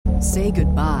Say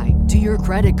goodbye to your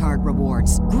credit card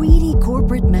rewards. Greedy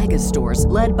corporate mega stores,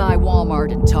 led by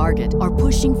Walmart and Target, are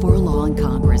pushing for a law in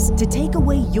Congress to take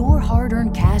away your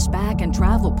hard-earned cash back and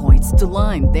travel points to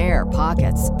line their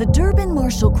pockets. The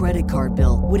Durbin-Marshall credit card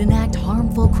bill would enact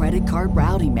harmful credit card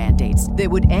routing mandates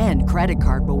that would end credit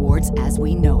card rewards as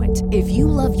we know it. If you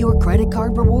love your credit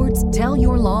card rewards, tell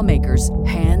your lawmakers,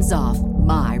 hands off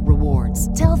my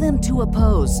rewards. Tell them to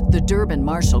oppose the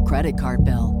Durbin-Marshall credit card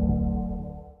bill.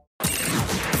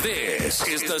 This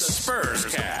is the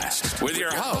Spurscast with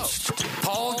your host,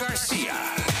 Paul Garcia.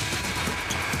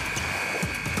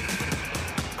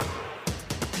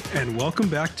 And welcome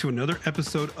back to another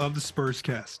episode of the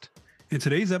Spurscast. In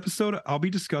today's episode, I'll be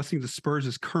discussing the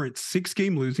Spurs' current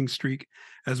 6-game losing streak,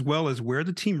 as well as where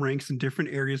the team ranks in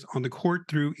different areas on the court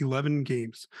through 11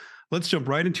 games. Let's jump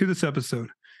right into this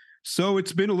episode. So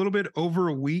it's been a little bit over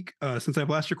a week since I've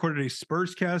last recorded a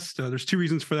Spurscast. There's two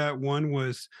reasons for that. One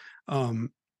was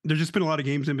there's just been a lot of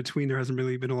games in between. There hasn't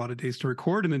really been a lot of days to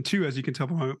record. And then two, as you can tell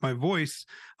by my voice,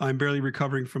 I'm barely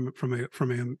recovering from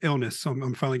an illness. So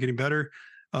I'm finally getting better.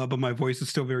 But my voice is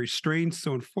still very strained.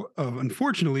 So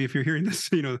unfortunately, if you're hearing this,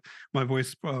 my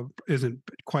voice isn't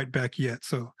quite back yet.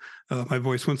 So my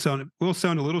voice will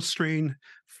sound a little strained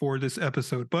for this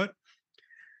episode. But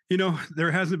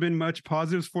there hasn't been much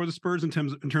positives for the Spurs in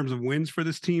terms of wins for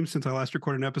this team since I last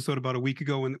recorded an episode about a week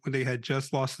ago when they had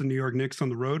just lost the New York Knicks on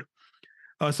the road.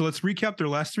 So let's recap their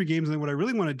last 3 games. And then what I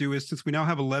really want to do is, since we now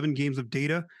have 11 games of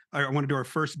data, I want to do our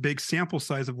first big sample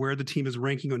size of where the team is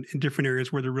ranking in different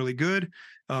areas where they're really good,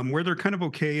 where they're kind of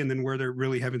okay, and then where they're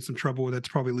really having some trouble. That's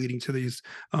probably leading to these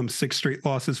 6 straight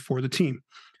losses for the team.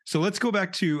 So let's go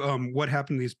back to what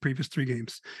happened in these previous 3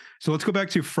 games. So let's go back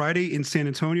to Friday in San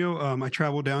Antonio. I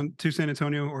traveled down to San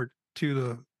Antonio, or to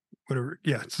the whatever.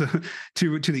 Yeah,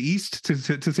 to the east to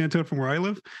San Antonio from where I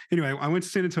live. Anyway, I went to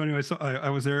San Antonio. I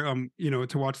was there,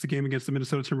 to watch the game against the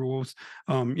Minnesota Timberwolves.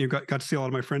 Got to see a lot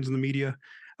of my friends in the media.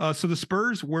 So the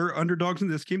Spurs were underdogs in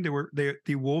this game.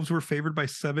 The Wolves were favored by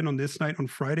 7 on this night on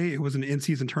Friday. It was an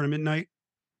in-season tournament night,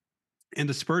 and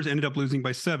the Spurs ended up losing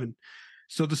by 7.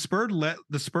 So the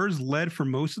Spurs led for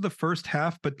most of the first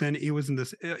half, but then it was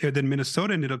then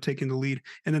Minnesota ended up taking the lead,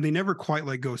 and then they never quite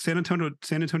let go. San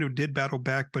Antonio did battle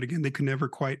back, but again, they could never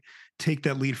quite take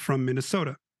that lead from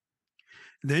Minnesota.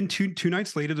 Then two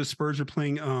nights later, the Spurs were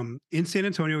playing in San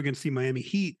Antonio against the Miami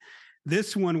Heat.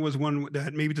 This one was one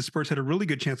that maybe the Spurs had a really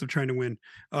good chance of trying to win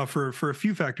for a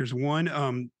few factors.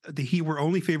 One, the Heat were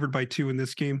only favored by 2 in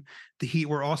this game. The Heat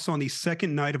were also on the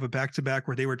second night of a back-to-back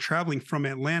where they were traveling from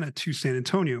Atlanta to San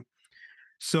Antonio.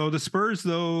 So the Spurs,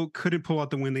 though, couldn't pull out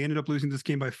the win. They ended up losing this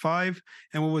game by 5.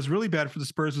 And what was really bad for the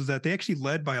Spurs was that they actually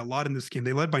led by a lot in this game.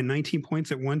 They led by 19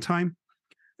 points at one time.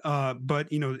 But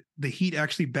the Heat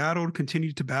actually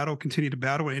continued to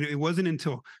battle, and it wasn't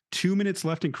until 2 minutes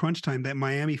left in crunch time that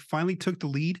Miami finally took the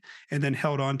lead and then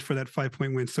held on for that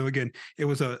 5-point win. So again, it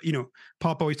was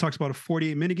Pop always talks about a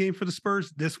 48-minute game for the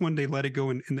Spurs. This one, they let it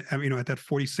go at that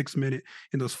 46-minute.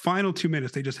 In those final 2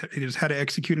 minutes, they just had to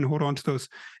execute and hold on to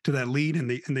that lead, and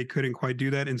they couldn't quite do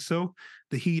that. And so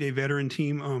the Heat, a veteran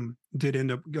team, did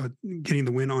end up getting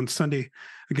the win on Sunday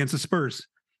against the Spurs.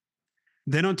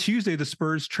 Then on Tuesday, the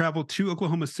Spurs traveled to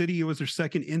Oklahoma City. It was their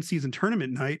second in-season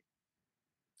tournament night.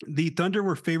 The Thunder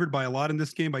were favored by a lot in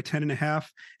this game, by 10.5,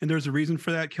 and there's a reason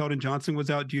for that. Keldon Johnson was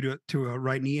out due to a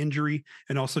right knee injury,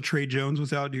 and also Trey Jones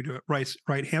was out due to a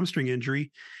right hamstring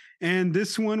injury. And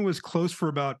this one was close for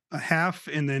about a half,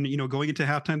 and then going into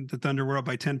halftime, the Thunder were up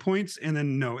by 10 points, and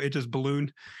then it just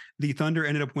ballooned. The Thunder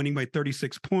ended up winning by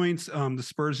 36 points. The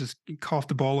Spurs just coughed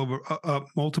the ball over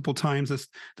multiple times.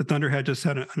 The Thunder had just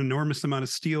had an enormous amount of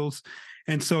steals,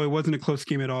 and so it wasn't a close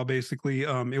game at all. Basically,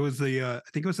 it was I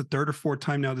think it was the 3rd or 4th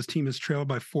time now this team has trailed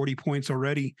by 40 points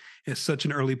already at such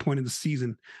an early point in the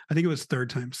season. I think it was 3rd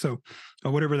time. So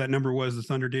whatever that number was, the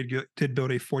Thunder did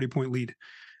build a 40-point lead.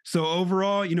 So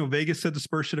overall, Vegas said the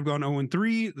Spurs should have gone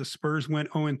 0-3. The Spurs went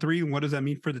 0-3. And what does that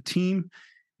mean for the team?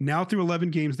 Now through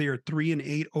 11 games, they are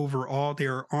 3-8 overall. They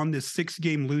are on this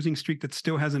 6-game losing streak that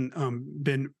still hasn't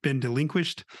been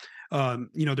delinquished.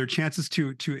 Their chances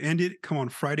to end it come on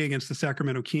Friday against the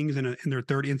Sacramento Kings in their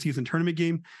 3rd in-season tournament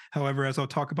game. However, as I'll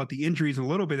talk about the injuries in a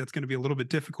little bit, that's going to be a little bit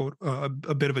difficult, a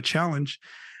bit of a challenge.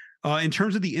 In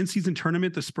terms of the in-season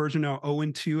tournament, the Spurs are now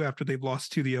 0-2 after they've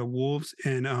lost to the Wolves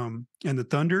and the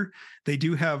Thunder. They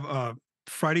do have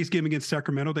Friday's game against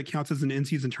Sacramento that counts as an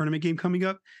in-season tournament game coming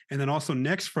up. And then also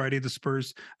next Friday, the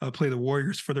Spurs play the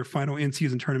Warriors for their final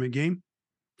in-season tournament game.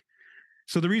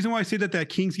 So the reason why I say that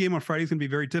Kings game on Friday is going to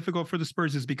be very difficult for the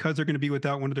Spurs is because they're going to be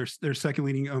without one of their second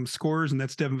leading scorers, and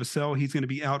that's Devin Vassell. He's going to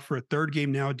be out for a third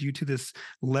game now due to this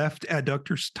left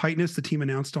adductor tightness the team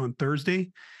announced on Thursday.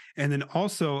 And then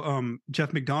also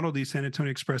Jeff McDonald, the San Antonio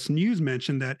Express News,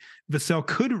 mentioned that Vassell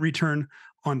could return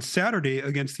on Saturday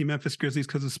against the Memphis Grizzlies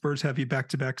because the Spurs have a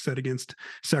back-to-back set against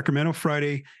Sacramento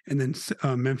Friday and then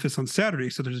Memphis on Saturday.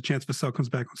 So there's a chance Vassell comes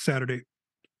back on Saturday.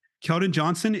 Keldon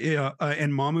Johnson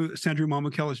and Sandro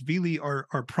Mamukelashvili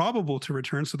are probable to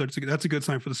return, so that's a good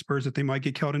sign for the Spurs that they might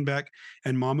get Keldon back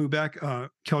and Mamu back.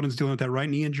 Keldon's dealing with that right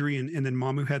knee injury, and then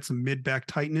Mamu had some mid-back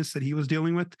tightness that he was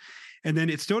dealing with. And then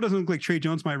it still doesn't look like Trey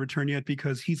Jones might return yet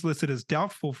because he's listed as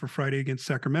doubtful for Friday against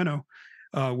Sacramento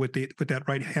with that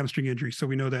right hamstring injury. So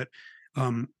we know that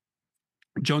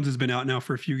Jones has been out now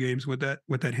for a few games with that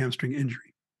hamstring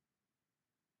injury.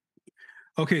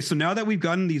 Okay, so now that we've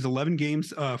gotten these 11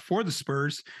 games for the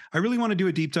Spurs, I really want to do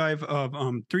a deep dive of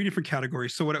 3 different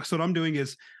categories. So what I'm doing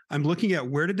is I'm looking at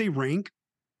where did they rank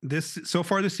this so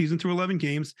far this season through 11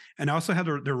 games, and I also have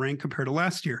their rank compared to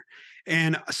last year.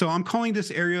 And so I'm calling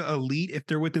this area elite if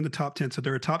they're within the top 10. So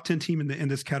they're a top 10 team in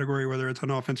this category, whether it's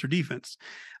on offense or defense.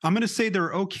 I'm going to say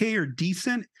they're okay or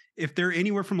decent if they're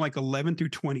anywhere from like 11 through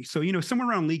 20. So, somewhere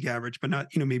around league average, but not,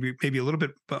 maybe a little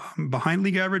bit behind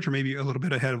league average or maybe a little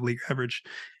bit ahead of league average.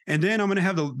 And then I'm going to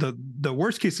have the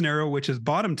worst case scenario, which is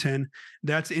bottom 10.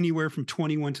 That's anywhere from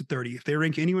 21 to 30. If they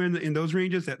rank anywhere in those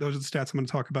ranges, those are the stats I'm going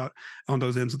to talk about on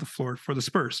those ends of the floor for the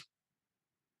Spurs.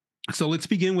 So let's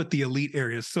begin with the elite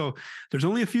areas. So there's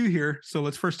only a few here. So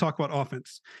let's first talk about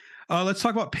offense. Let's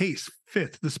talk about pace.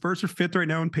 5th. The Spurs are 5th right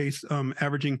now in pace,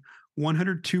 averaging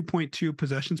 102.2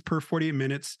 possessions per 48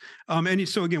 minutes. And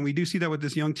so again, we do see that with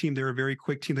this young team. They're a very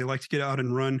quick team. They like to get out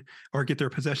and run or get their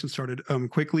possession started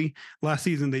quickly. Last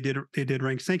season, they did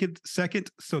rank second,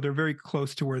 so they're very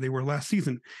close to where they were last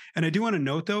season. And I do want to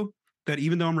note though, that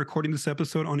even though I'm recording this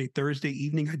episode on a Thursday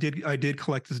evening, I did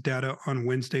collect this data on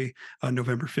Wednesday,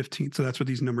 November 15th. So that's where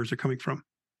these numbers are coming from.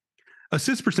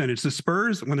 Assist percentage. The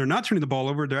Spurs, when they're not turning the ball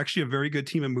over, they're actually a very good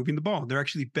team at moving the ball. They're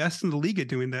actually best in the league at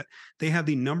doing that. They have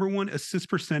the number 1 assist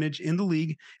percentage in the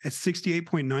league at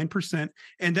 68.9%.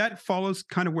 And that follows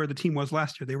kind of where the team was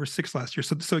last year. They were 6th last year.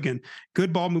 So again,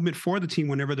 good ball movement for the team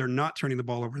whenever they're not turning the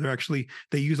ball over.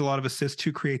 They use a lot of assists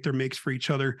to create their makes for each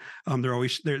other.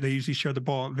 They usually share the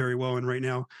ball very well. And right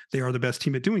now they are the best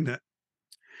team at doing that.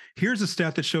 Here's a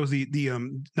stat that shows the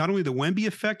not only the Wemby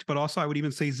effect, but also I would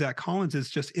even say Zach Collins is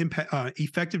just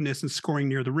effectiveness in scoring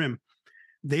near the rim.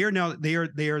 They are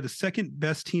the second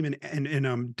best team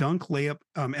in dunk layup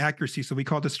accuracy. So we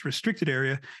call this restricted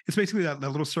area. It's basically that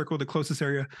little circle, the closest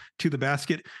area to the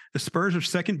basket. The Spurs are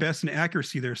second best in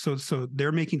accuracy there. So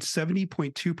they're making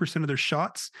 70.2% of their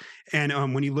shots. And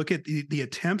when you look at the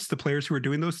attempts, the players who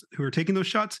are taking those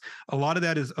shots, a lot of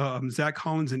that is Zach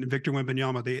Collins and Victor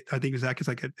Wembanyama. I think Zach is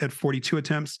like at 42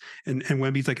 attempts and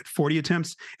Wemby's like at 40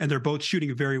 attempts, and they're both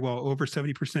shooting very well, over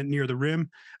 70% near the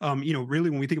rim. Really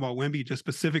when we think about Wemby, just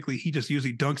specifically, he just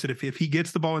usually dunks it. If he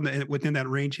gets the ball within that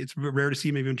range, it's rare to see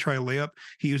him even try a layup.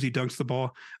 He usually dunks the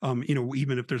ball,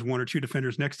 even if there's 1 or 2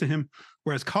 defenders next to him.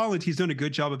 Whereas Collins, he's done a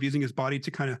good job of using his body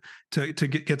to kind of to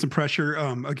get some pressure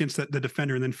against the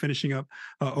defender and then finishing up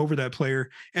over that player.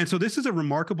 And so this is a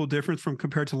remarkable difference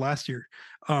compared to last year.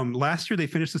 Last year, they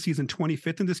finished the season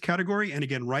 25th in this category. And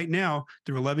again, right now,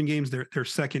 through 11 games, they're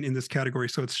second in this category.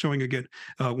 So it's showing, again,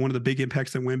 one of the big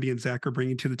impacts that Wemby and Zach are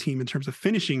bringing to the team in terms of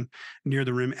finishing near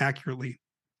the rim accurately.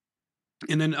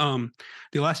 And then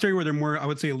the last area where they're more, I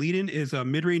would say, elite in is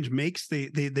mid-range makes. They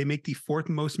make the 4th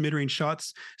most mid-range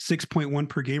shots, 6.1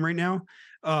 per game right now.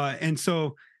 And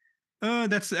so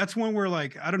that's one where,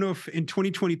 like, I don't know if in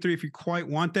 2023 if you quite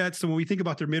want that. So when we think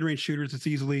about their mid-range shooters, it's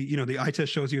easily, the eye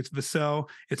test shows you it's Vassell,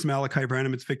 it's Malachi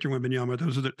Branham, it's Victor Wembanyama.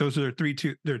 Those are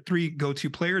their three go-to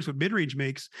players with mid-range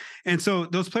makes. And so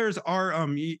those players are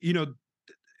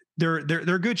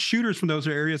they're good shooters from those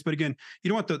areas, but again, you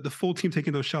don't want the full team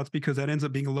taking those shots because that ends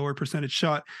up being a lower percentage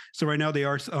shot. So right now they're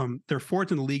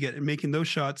 4th in the league at making those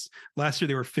shots. Last year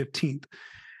they were 15th.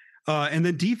 And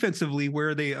then defensively,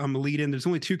 where they lead in, there's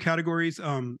only 2 categories.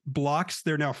 Blocks,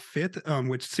 they're now 5th,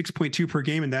 with 6.2 per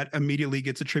game, and that immediately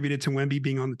gets attributed to Wemby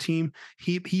being on the team.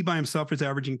 He by himself is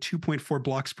averaging 2.4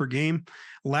 blocks per game.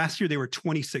 Last year they were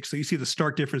 26, so you see the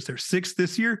stark difference there. 6th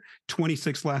this year,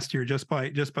 26 last year, just by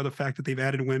the fact that they've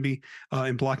added Wemby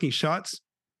in blocking shots.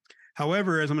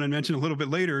 However, as I'm going to mention a little bit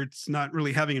later, it's not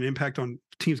really having an impact on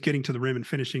teams getting to the rim and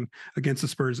finishing against the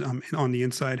Spurs on the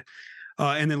inside.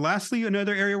 And then lastly,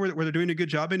 another area where they're doing a good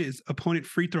job in is opponent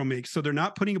free throw makes. So they're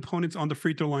not putting opponents on the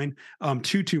free throw line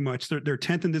too much. They're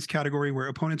 10th in this category where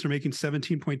opponents are making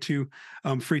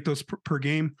 17.2 free throws per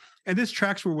game. And this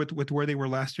tracks with where they were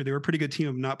last year. They were a pretty good team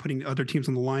of not putting other teams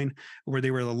on the line, where they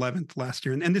were 11th last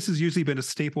year. And this has usually been a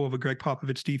staple of a Greg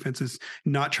Popovich defense, is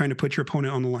not trying to put your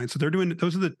opponent on the line. So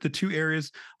those are the two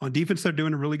areas on defense they're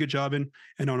doing a really good job in.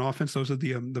 And on offense, those are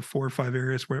the 4 or 5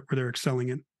 areas where they're excelling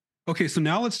in. Okay, so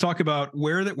now let's talk about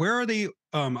where are they?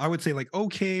 I would say like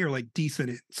okay or like decent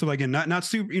in. So again, not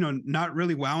super, not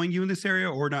really wowing you in this area,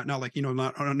 or not like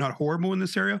not horrible in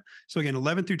this area. So again,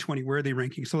 11 through 20, where are they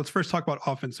ranking? So let's first talk about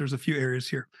offense. There's a few areas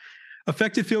here.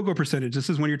 Effective field goal percentage.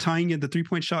 This is when you're tying in the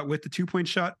 3-point shot with the 2-point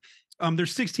shot. They're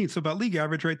 16th, so about league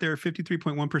average right there,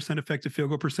 53.1% effective field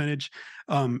goal percentage.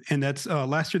 And that's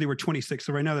last year they were 26.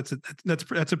 So right now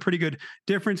that's a pretty good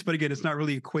difference. But again, it's not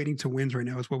really equating to wins right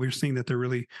now. Is what we're seeing, that they're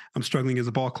really struggling as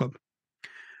a ball club.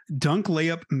 Dunk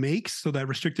layup makes, so that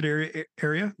restricted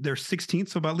area, they're 16th,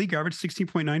 so about league average,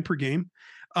 16.9 per game.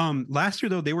 Last year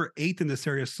though, they were 8th in this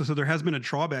area, so there has been a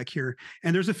drawback here,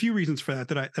 and there's a few reasons for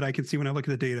that I can see when I look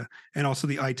at the data, and also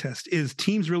the eye test is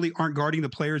teams really aren't guarding the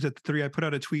players at the 3. I put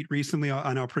out a tweet recently,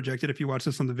 and I'll project it if you watch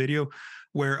this on the video,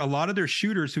 where a lot of their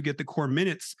shooters who get the core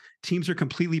minutes, teams are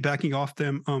completely backing off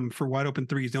them for wide open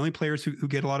threes. The only players who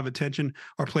get a lot of attention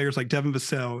are players like Devin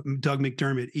Vassell, Doug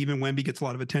McDermott. Even Wemby gets a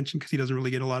lot of attention because he doesn't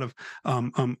really get a lot of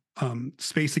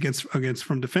space against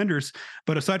from defenders.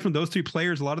 But aside from those 3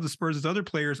 players, a lot of the Spurs' other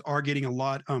players are getting a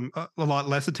lot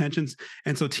less attentions,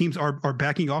 and so teams are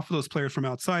backing off of those players from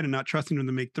outside and not trusting them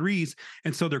to make threes,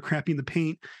 and so they're cramping the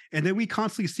paint. And then we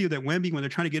constantly see that Wemby, when they're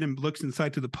trying to get him looks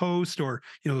inside to the post, or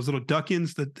those little duck-ins,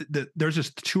 that there's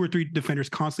just 2 or 3 defenders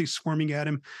constantly swarming at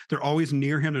him. They're always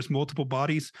near him. There's multiple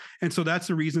bodies, and so that's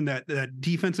the reason that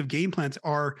defensive game plans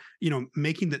are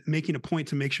making a point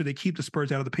to make sure they keep the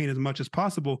Spurs out of the paint as much as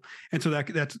possible. And so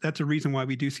that's a reason why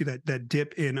we do see that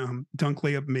dip in dunk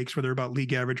layup makes, where they're about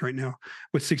league average right now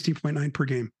with 16.9 per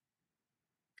game.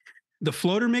 The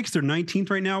floater makes, they're 19th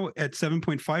right now at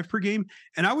 7.5 per game.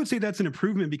 And I would say that's an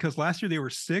improvement, because last year they were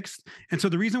 6th. And so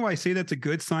the reason why I say that's a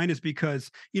good sign is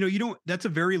because, that's a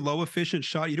very low efficient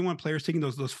shot. You don't want players taking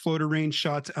those floater range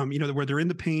shots, where they're in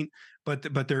the paint, but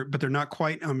they're not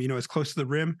quite, as close to the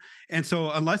rim. And so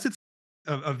unless it's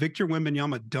a Victor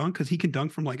Wembanyama dunk, because he can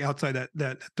dunk from like outside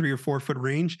that 3 or 4 foot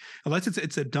range, unless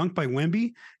it's a dunk by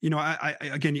Wemby,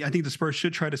 I think the Spurs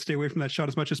should try to stay away from that shot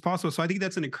as much as possible. So I think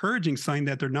that's an encouraging sign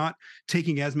that they're not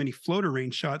taking as many floater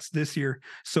range shots this year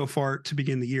so far to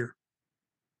begin the year.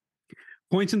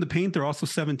 Points in the paint, they're also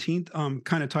 17th.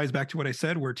 Kind of ties back to what I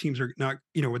said, where teams are not,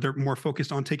 where they're more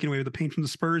focused on taking away the paint from the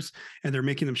Spurs, and they're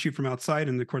making them shoot from outside.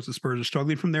 And of course, the Spurs are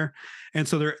struggling from there. And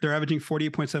so they're averaging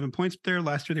 48.7 points there.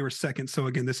 Last year they were 2nd. So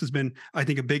again, this has been, I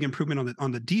think, a big improvement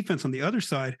on the defense on the other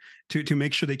side to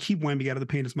make sure they keep Wemby out of the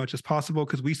paint as much as possible.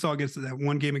 Because we saw against that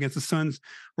one game against the Suns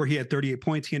where he had 38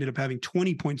 points, he ended up having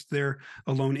 20 points there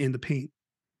alone in the paint.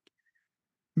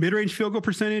 Mid-range field goal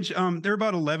percentage, they're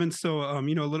about 11th, so a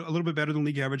little bit better than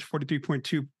league average,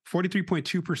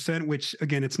 43.2%, which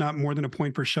again, it's not more than a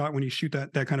point per shot when you shoot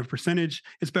that kind of percentage.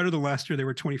 It's better than last year. They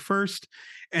were 21st.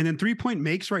 And then 3-point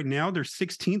makes right now, they're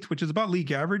 16th, which is about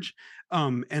league average,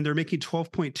 and they're making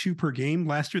 12.2 per game.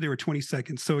 Last year they were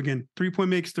 22nd. So again, 3-point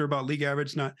makes, they're about league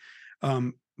average, not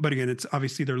but again, it's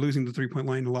obviously they're losing the 3-point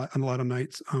line a lot of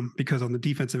nights because on the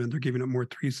defensive end, they're giving up more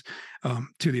threes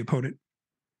to the opponent.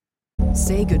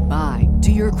 Say goodbye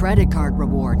to your credit card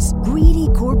rewards. Greedy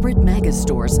corporate mega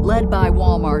stores, led by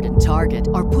Walmart and Target,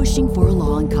 are pushing for a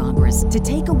law in Congress to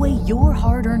take away your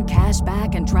hard-earned cash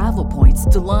back and travel points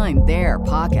to line their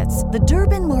pockets. The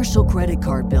Durbin-Marshall credit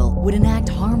card bill would enact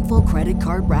harmful credit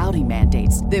card routing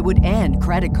mandates that would end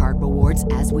credit card rewards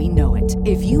as we know it.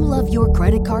 If you love your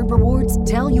credit card rewards,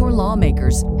 tell your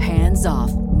lawmakers, hands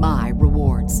off my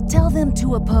rewards. Tell them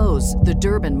to oppose the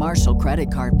Durbin-Marshall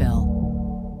credit card bill.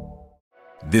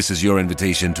 This is your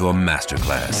invitation to a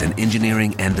masterclass in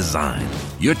engineering and design.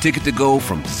 Your ticket to go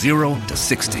from 0 to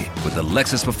 60 with the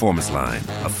Lexus Performance Line.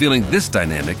 A feeling this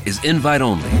dynamic is invite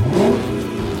only.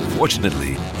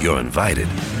 Fortunately, you're invited.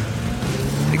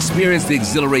 Experience the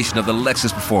exhilaration of the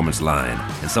Lexus Performance Line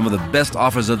and some of the best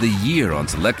offers of the year on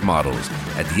select models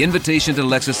at the Invitation to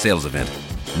Lexus sales event,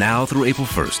 now through April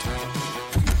 1st.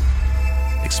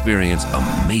 Experience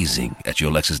amazing at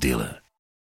your Lexus dealer.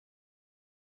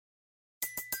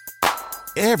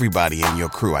 Everybody in your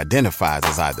crew identifies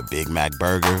as either Big Mac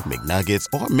Burger, McNuggets,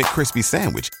 or McCrispy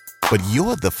Sandwich. But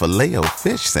you're the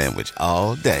Filet-O-Fish Sandwich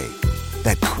all day.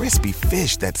 That crispy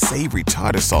fish, that savory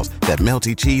tartar sauce, that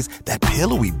melty cheese, that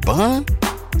pillowy bun.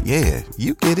 Yeah,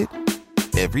 you get it.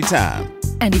 every time.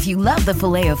 And if you love the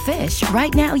Filet-O-Fish,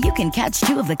 right now you can catch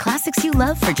 2 of the classics you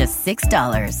love for just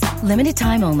 $6. Limited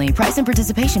time only. Price and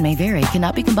participation may vary.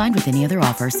 Cannot be combined with any other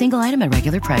offer. Single item at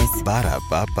regular price.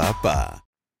 Ba-da-ba-ba-ba.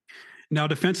 Now,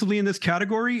 defensively in this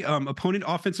category, opponent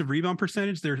offensive rebound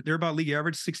percentage, they're about league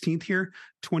average 16th here.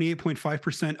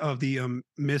 28.5% of the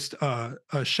missed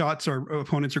shots or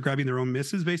opponents are grabbing their own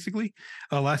misses, basically.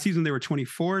 Last season, they were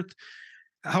 24th.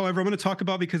 However, I'm going to talk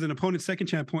about because an opponent's second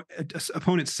chance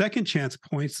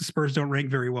points, the Spurs don't rank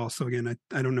very well. So again,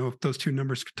 I don't know if those two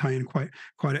numbers tie in quite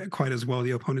as well.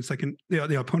 The opponent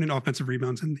opponent offensive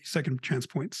rebounds and the second chance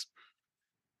points.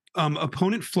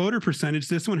 Opponent floater percentage.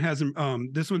 This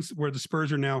one's where the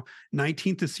Spurs are now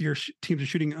 19th this year. Teams are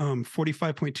shooting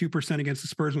 45.2% against the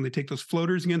Spurs when they take those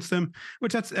floaters against them,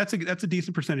 which that's a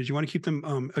decent percentage. You want to keep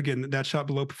them again, that shot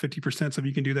below 50%. So if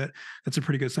you can do that, that's a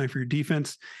pretty good sign for your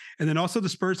defense. And then also the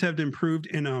Spurs have improved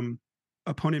in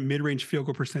opponent mid-range field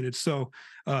goal percentage. So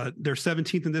they're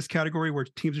 17th in this category where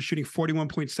teams are shooting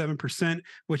 41.7%,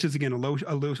 which is again a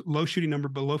low shooting number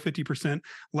below 50%.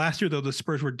 Last year though, the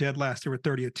Spurs were dead last. They were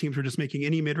 30th. Teams were just making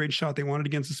any mid-range shot they wanted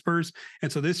against the Spurs.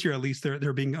 And so this year at least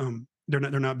they're being they're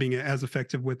not being as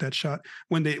effective with that shot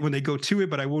when they go to it.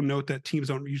 But I will note that teams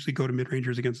don't usually go to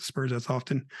mid-rangers against the Spurs as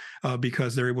often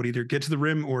because they're able to either get to the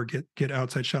rim or get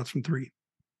outside shots from three.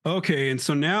 Okay, and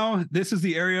so now this is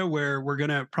the area where we're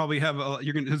gonna probably have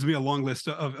there's gonna be a long list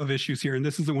of issues here, and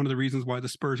this is one of the reasons why the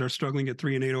Spurs are struggling at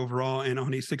 3-8 overall and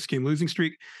on a 6-game losing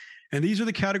streak. And these are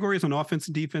the categories on offense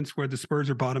and defense where the Spurs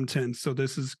are bottom 10. So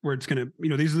this is where it's gonna,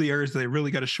 these are the areas that they really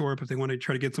got to shore up if they want to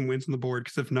try to get some wins on the board.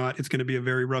 Because if not, it's going to be a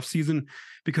very rough season.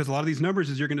 Because a lot of these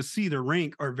numbers, as you're going to see, their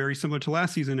rank are very similar to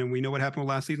last season, and we know what happened with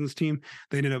last season's team.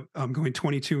 They ended up going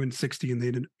 22-60, and they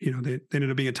ended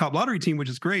up being a top lottery team, which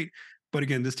is great. But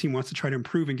again, this team wants to try to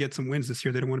improve and get some wins this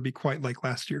year. They don't want to be quite like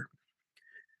last year.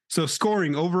 So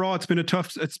scoring overall, it's been a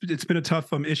tough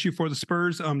issue for the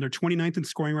Spurs. They're 29th in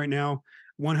scoring right now,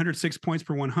 106 points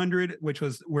per 100, which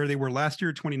was where they were last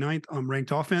year, 29th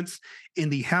ranked offense. In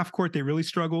the half court, they really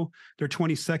struggle. They're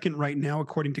 22nd right now,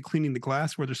 according to Cleaning the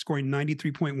Glass, where they're scoring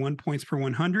 93.1 points per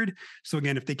 100. So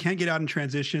again, if they can't get out in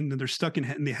transition, then they're stuck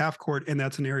in the half court, and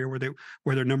that's an area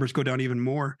where their numbers go down even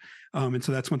more. And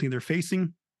so that's one thing they're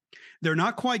facing. They're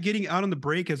not quite getting out on the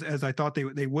break as I thought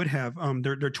they would have.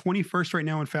 They're 21st right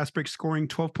now in fast break scoring,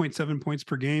 12.7 points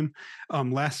per game.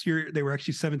 Last year they were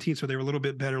actually 17th, so they were a little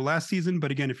bit better last season.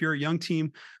 But again, if you're a young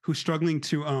team who's struggling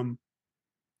to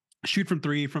shoot from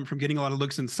three, from getting a lot of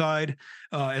looks inside,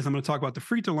 as I'm going to talk about the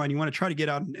free throw line, you want to try to get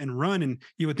out and run, and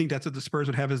you would think that's what the Spurs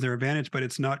would have as their advantage, but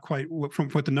it's not quite from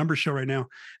what the numbers show right now.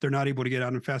 They're not able to get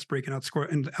out in fast break and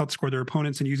outscore their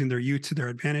opponents and using their youth to their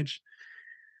advantage.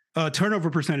 Turnover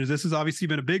percentage. This has obviously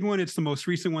been a big one. It's the most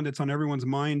recent one that's on everyone's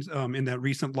mind in that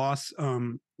recent loss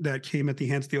that came at the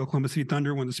hands of the Oklahoma City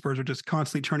Thunder when the Spurs are just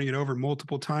constantly turning it over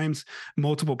multiple times,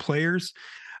 multiple players.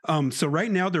 So right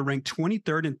now they're ranked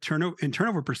 23rd in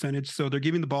turnover percentage. So they're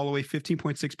giving the ball away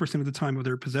 15.6% of the time of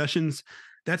their possessions.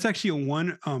 That's actually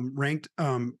a ranked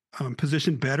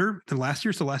position better than last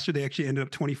year. So last year they actually ended up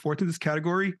 24th in this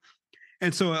category.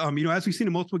 And so, as we've seen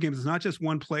in multiple games, it's not just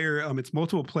one player, it's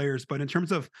multiple players. But in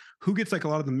terms of who gets like a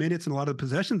lot of the minutes and a lot of the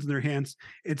possessions in their hands,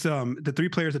 it's the three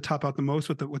players that top out the most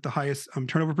with the highest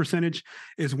turnover percentage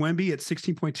is Wemby at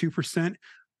 16.2%.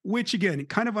 Which again,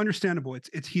 kind of understandable.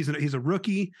 He's a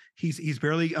rookie. He's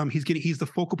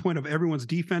the focal point of everyone's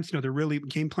defense. They're really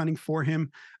game planning for him.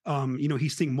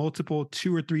 He's seeing multiple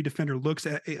 2 or 3 defender looks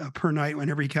per night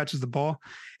whenever he catches the ball.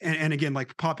 And again,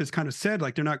 like Pop has kind of said,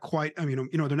 like they're not quite. They're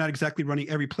not exactly running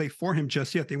every play for him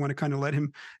just yet. They want to kind of let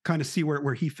him kind of see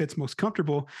where he fits most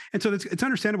comfortable. And so it's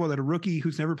understandable that a rookie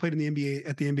who's never played in the NBA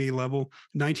at the NBA level,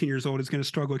 19 years old, is going to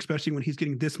struggle, especially when he's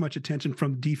getting this much attention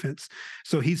from defense.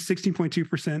 So he's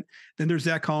 16.2%. Then there's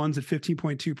Zach Collins at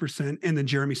 15.2%, and then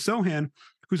Jeremy Sohan,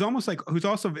 who's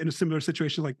also in a similar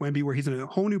situation like Wemby, where he's in a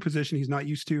whole new position he's not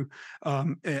used to,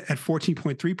 at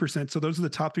 14.3%. So those are the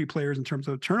top 3 players in terms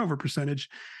of turnover percentage.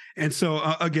 And so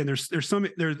again, there's some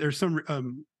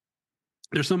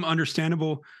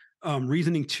understandable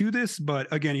reasoning to this, but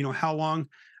again, how long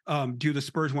do the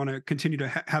Spurs want to continue to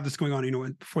have this going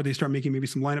on, before they start making maybe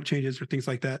some lineup changes or things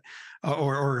like that,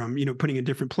 or putting in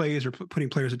different plays or putting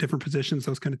players at different positions,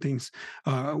 those kind of things.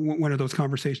 When are those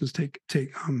conversations take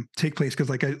place? Because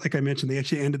like I mentioned, they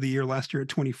actually ended the year last year at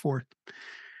 24th.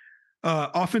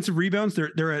 Offensive rebounds,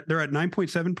 they're at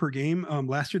 9.7 per game.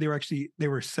 Last year they were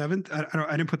 7th.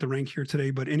 I didn't put the rank here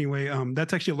today, but anyway,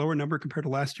 that's actually a lower number compared to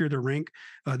last year. Their rank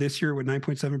this year with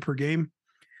 9.7 per game.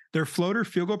 Their floater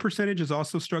field goal percentage is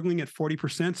also struggling at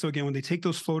 40%. So again, when they take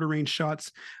those floater range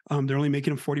shots, they're only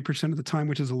making them 40% of the time,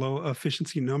 which is a low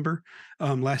efficiency number.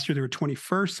 Last year they were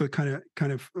 21st, so it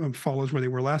kind of follows where they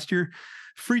were last year.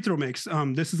 Free throw makes.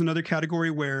 This is another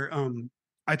category where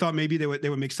I thought maybe they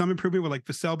would make some improvement with like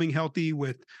Vassell being healthy,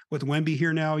 with Wemby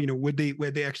here now. Would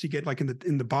they actually get like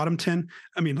in the bottom 10?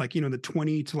 I mean, like, the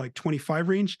 20 to like 25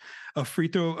 range of free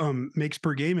throw makes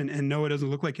per game, and no, it doesn't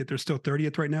look like it. They're still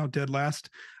 30th right now, dead last.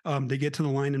 They get to the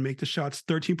line and make the shots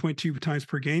 13.2 times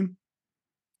per game.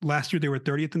 Last year they were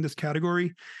 30th in this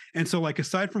category, and so like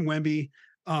aside from Wemby,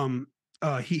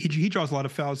 he draws a lot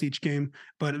of fouls each game,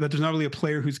 but there's not really a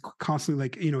player who's constantly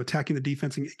like, attacking the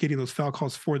defense and getting those foul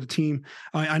calls for the team.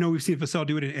 I know we've seen Vassell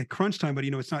do it at crunch time, but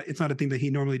it's not a thing that he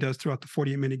normally does throughout the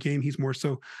 48-minute game. He's more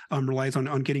so relies on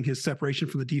getting his separation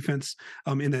from the defense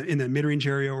in the mid-range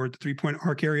area or the 3-point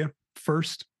arc area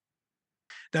first.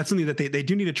 That's something that they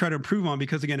do need to try to improve on,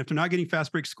 because again, if they're not getting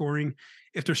fast break scoring,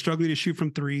 if they're struggling to shoot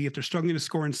from three, if they're struggling to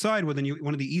score inside, well, then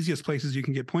one of the easiest places you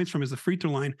can get points from is the free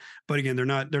throw line. But again, they're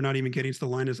not even getting to the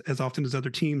line as often as other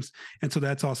teams, and so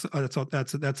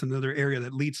that's another area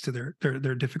that leads to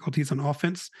their difficulties on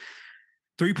offense.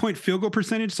 3-point field goal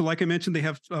percentage. So like I mentioned, they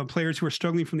have players who are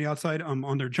struggling from the outside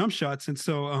on their jump shots, and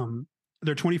so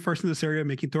they're 21st in this area,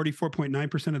 making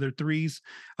 34.9% of their threes.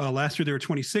 Last year they were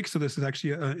 26, so this is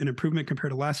actually an improvement compared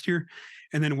to last year.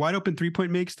 And then wide open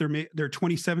 3-point makes, they're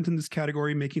 27th in this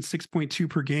category, making 6.2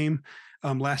 per game.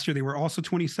 Last year they were also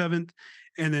 27th.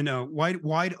 And then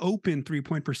wide open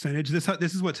 3-point percentage. This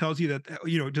is what tells you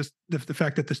that just the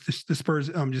fact that the Spurs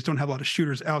just don't have a lot of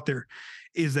shooters out there,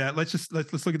 is that let's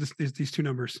look at these two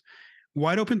numbers.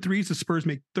 Wide open threes, the Spurs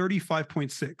make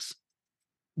 35.6.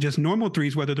 Just normal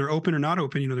threes, whether they're open or not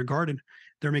open, they're guarded,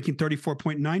 they're making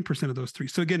 34.9% of those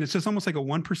threes. So again, it's just almost like a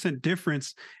 1%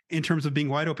 difference in terms of being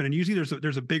wide open. And usually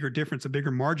there's a bigger difference, a bigger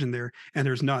margin there, and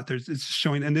there's not. It's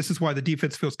showing, and this is why the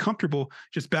defense feels comfortable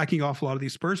just backing off a lot of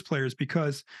these Spurs players,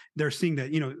 because they're seeing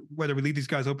that whether we leave these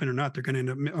guys open or not, they're going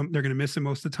to miss it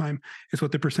most of the time. Is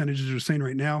what the percentages are saying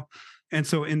right now. And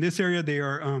so in this area, they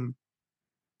are.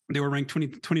 They were ranked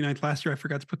 29th last year. I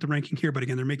forgot to put the ranking here, but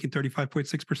again, they're making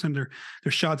 35.6% of their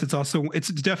shots. It's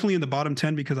definitely in the bottom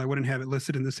 10, because I wouldn't have it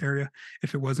listed in this area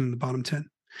if it wasn't in the bottom 10.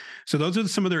 So those are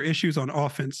some of their issues on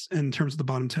offense in terms of the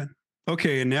bottom 10.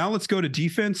 Okay, and now let's go to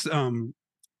defense on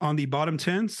the bottom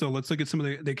 10. So let's look at some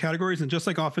of the categories. And just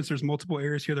like offense, there's multiple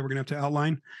areas here that we're going to have to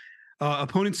outline.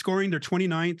 Opponent scoring, they're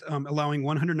 29th, allowing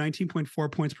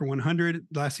 119.4 points per 100.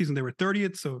 Last season, they were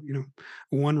 30th, so,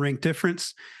 one rank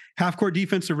difference. Half-court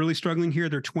defense, they're really struggling here.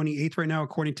 They're 28th right now,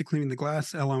 according to Cleaning the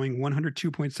Glass, allowing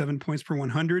 102.7 points per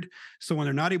 100. So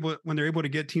when they're able to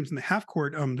get teams in the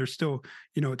half-court, they're still,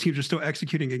 teams are still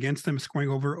executing against them, scoring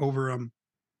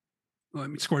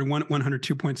scoring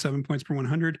 102.7 points per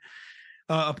 100.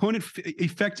 Opponent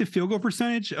effective field goal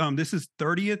percentage. This is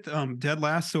 30th, dead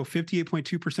last. So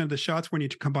 58.2% of the shots when you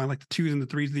combine like the twos and the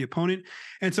threes of the opponent.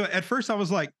 And so at first I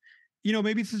was like,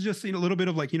 maybe this is just a little bit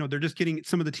of like, they're just getting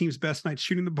some of the team's best nights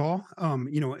shooting the ball,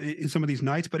 in some of these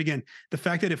nights. But again, the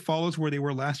fact that it follows where they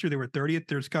were last year, they were 30th.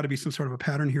 There's got to be some sort of a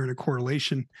pattern here and a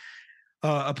correlation.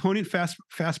 Opponent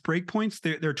fast break points,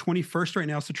 they're 21st right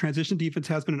now. So transition defense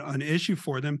has been an issue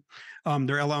for them.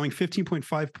 They're allowing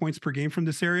 15.5 points per game from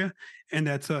this area, and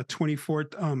that's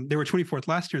 24th. They were 24th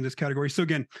last year in this category. So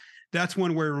again, that's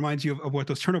one where it reminds you of what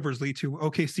those turnovers lead to.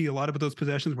 OKC, a lot of those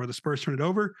possessions where the Spurs turn it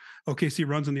over, OKC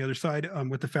runs on the other side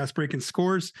with the fast break and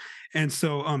scores. And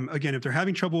so again, if they're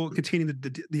having trouble containing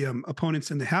the opponents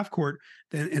in the half court,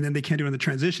 then they can't do it in the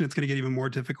transition, it's going to get even more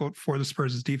difficult for the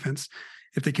Spurs' defense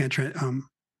if they can't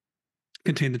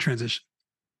contain the transition.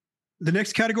 The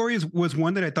next category was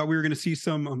one that I thought we were going to see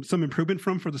some improvement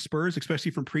for the Spurs,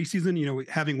 especially from preseason.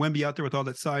 Having Wemby out there with all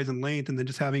that size and length, and then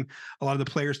just having a lot of the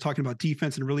players talking about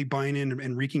defense and really buying in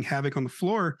and wreaking havoc on the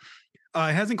floor.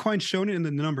 It hasn't quite shown it in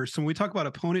the numbers. So when we talk about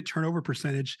opponent turnover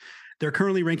percentage, they're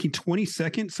currently ranking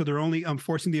 22nd. So they're only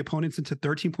forcing the opponents into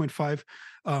 13.5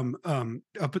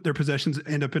 up their possessions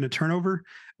end up in a turnover,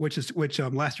 which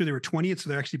last year they were 20th. So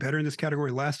they're actually better in this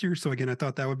category last year. So again, I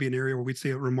thought that would be an area where we'd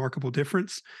see a remarkable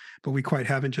difference, but we quite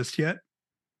haven't just yet.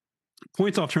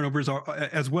 Points off turnovers are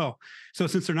as well. So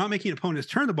since they're not making opponents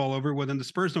turn the ball over, well, then the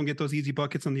Spurs don't get those easy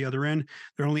buckets on the other end.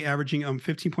 They're only averaging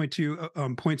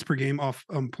 15.2 points per game off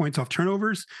points off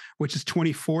turnovers, which is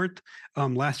 24th.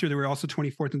 Last year, they were also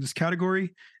 24th in this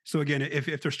category. So again,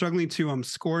 if they're struggling to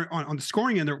score on the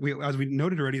scoring end, as we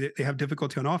noted already, they have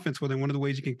difficulty on offense. Well, then one of the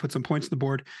ways you can put some points on the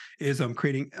board is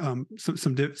creating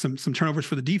some turnovers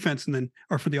for the defense, and then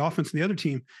or for the offense and the other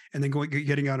team, and then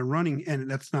getting out and running. And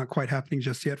that's not quite happening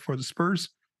just yet for the Spurs.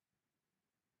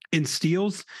 In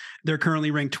steals, they're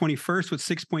currently ranked 21st with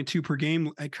 6.2 per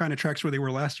game. It kind of tracks where they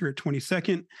were last year at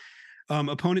 22nd.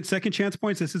 Opponent second chance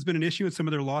points. This has been an issue in some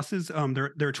of their losses.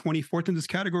 They're 24th in this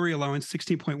category, allowing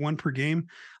 16.1 per game.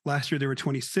 Last year they were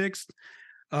 26th.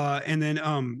 And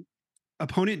then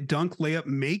opponent dunk layup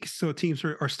make. So teams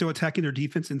are still attacking their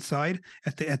defense inside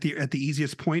at the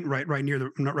easiest point, right near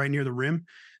the rim.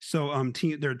 So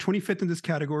they're 25th in this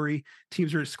category.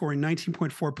 Teams are scoring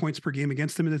 19.4 points per game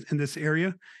against them in this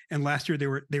area. And last year they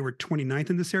were 29th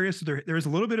in this area. So there is a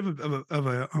little bit of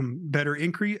a better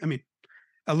increase. I mean,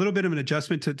 a little bit of an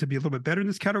adjustment to be a little bit better in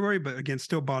this category, but again,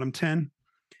 still bottom 10.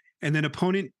 And then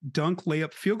opponent dunk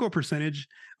layup field goal percentage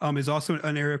is also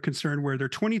an area of concern where they're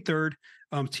 23rd.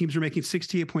 Teams are making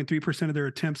 68.3% of their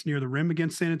attempts near the rim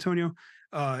against San Antonio.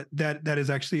 That is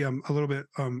actually a little bit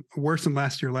worse than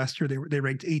last year. Last year they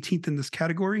ranked 18th in this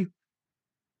category.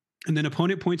 And then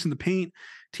opponent points in the paint,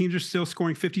 teams are still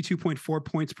scoring 52.4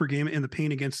 points per game in the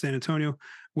paint against San Antonio,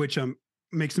 which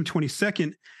makes them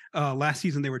 22nd. Last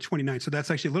season they were 29th, so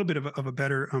that's actually a little bit of a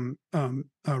better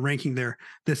ranking there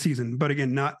this season. But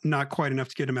again, not quite enough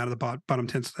to get them out of the bottom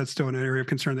 10. So that's still an area of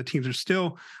concern that teams are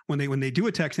still, when they do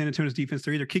attack San Antonio's defense,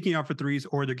 they're either kicking out for threes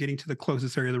or they're getting to the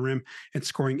closest area of the rim and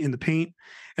scoring in the paint.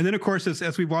 And then of course,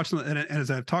 as we've watched and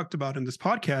as I've talked about in this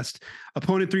podcast,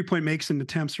 opponent 3-point makes and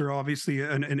attempts are obviously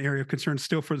an area of concern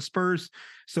still for the Spurs.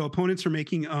 So opponents are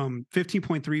making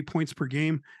 15.3 points per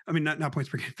game. I mean, not points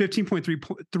per game,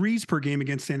 15.3 threes per game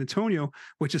against San Antonio,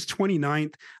 which is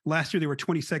 29th. Last year they were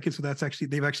 22nd, so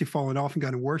they've actually fallen off and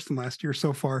gotten worse than last year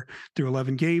so far through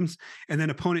 11 games. And then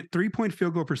opponent 3-point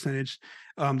field goal percentage,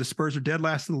 the Spurs are dead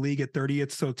last in the league at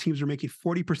 30th, so teams are making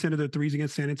 40% of their threes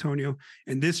against San Antonio,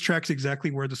 and this tracks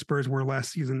exactly where the Spurs were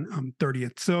last season,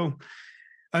 30th. So,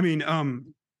 I mean,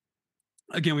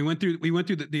 again, we went through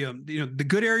the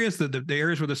good areas, the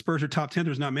areas where the Spurs are top 10.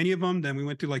 There's not many of them. Then we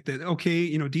went through like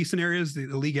the decent areas, the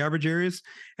league average areas,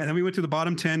 and then we went to the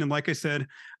bottom 10. And like I said,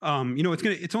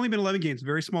 it's only been 11 games,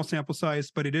 very small sample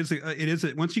size, but it is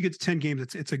once you get to 10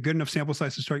 games, it's a good enough sample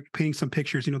size to start painting some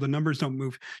pictures. The numbers don't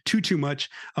move too much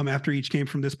after each game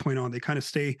from this point on. They kind of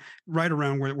stay right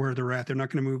around where they're at. They're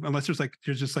not going to move unless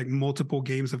there's just like multiple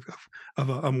games of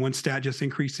one stat just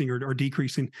increasing or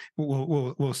decreasing.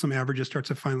 Will some averages start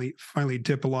to finally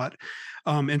dip a lot.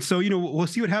 And so, we'll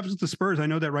see what happens with the Spurs. I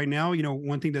know that right now,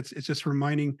 one thing it's just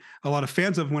reminding a lot of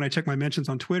fans of when I check my mentions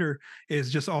on Twitter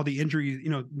is just all the injuries,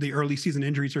 the early season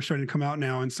injuries are starting to come out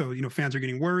now. And so, fans are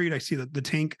getting worried. I see the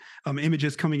tank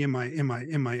images coming in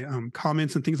my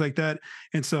comments and things like that.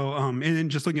 And so, and then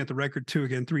just looking at the record too,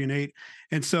 again, 3-8.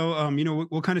 And so,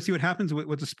 we'll kind of see what happens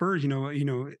with the Spurs.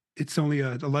 It's only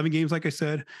 11 games, like I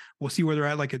said. We'll see where they're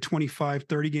at, like at 25,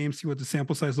 30 games, see what the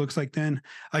sample size looks like then.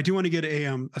 I do want to get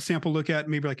a sample look at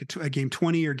maybe like a game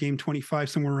 20 or game 25,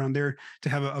 somewhere around there, to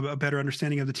have a better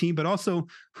understanding of the team, but also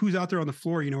who's out there on the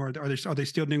floor. Are they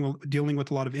still dealing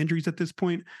with a lot of injuries at this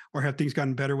point, or have things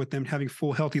gotten better with them having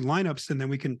full healthy lineups? And then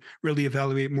we can really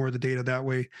evaluate more of the data that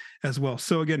way as well.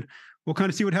 So again, we'll kind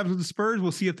of see what happens with the Spurs.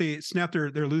 We'll see if they snap their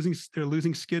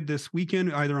losing skid this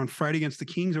weekend, either on Friday against the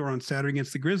Kings or on Saturday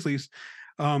against the Grizzlies.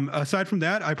 Aside from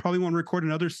that, I probably won't record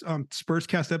another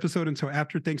Spurscast episode until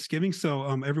after Thanksgiving. So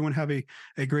everyone have a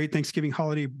great Thanksgiving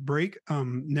holiday break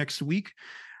next week.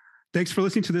 Thanks for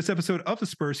listening to this episode of the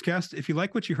Spurscast. If you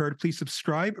like what you heard, please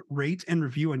subscribe, rate, and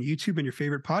review on YouTube and your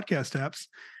favorite podcast apps.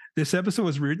 This episode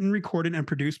was written, recorded, and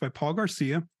produced by Paul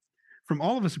Garcia. From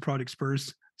all of us at Project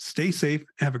Spurs, stay safe.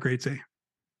 Have a great day.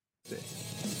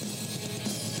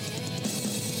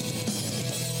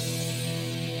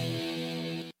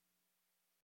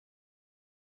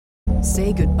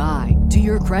 Say goodbye to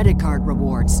your credit card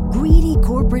rewards. Greedy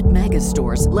corporate mega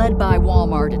stores, led by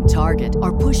Walmart and Target,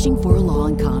 are pushing for a law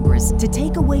in Congress to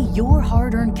take away your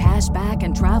hard-earned cash back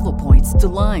and travel points to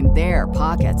line their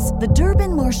pockets. The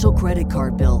Durbin-Marshall credit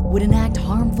card bill would enact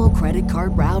harmful credit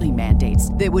card routing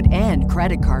mandates that would end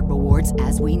credit card rewards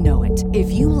as we know it.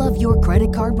 If you love your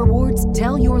credit card rewards,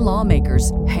 tell your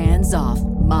lawmakers, hands off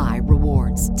my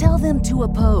rewards. Tell them to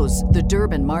oppose the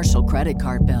Durbin-Marshall credit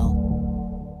card bill.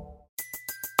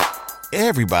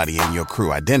 Everybody in your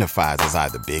crew identifies as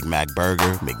either Big Mac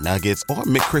Burger, McNuggets, or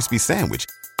McCrispy Sandwich.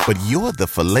 But you're the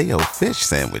Filet-O-Fish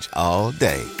Sandwich all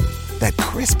day. That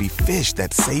crispy fish,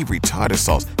 that savory tartar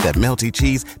sauce, that melty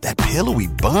cheese, that pillowy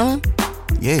bun.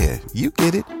 Yeah, you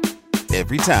get it.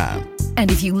 Every time.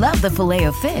 And if you love the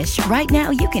Filet-O-Fish, right now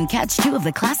you can catch two of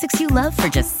the classics you love for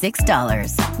just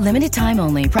 $6. Limited time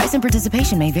only. Price and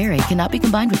participation may vary. Cannot be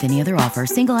combined with any other offer.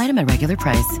 Single item at regular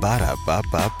price.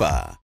 Ba-da-ba-ba-ba.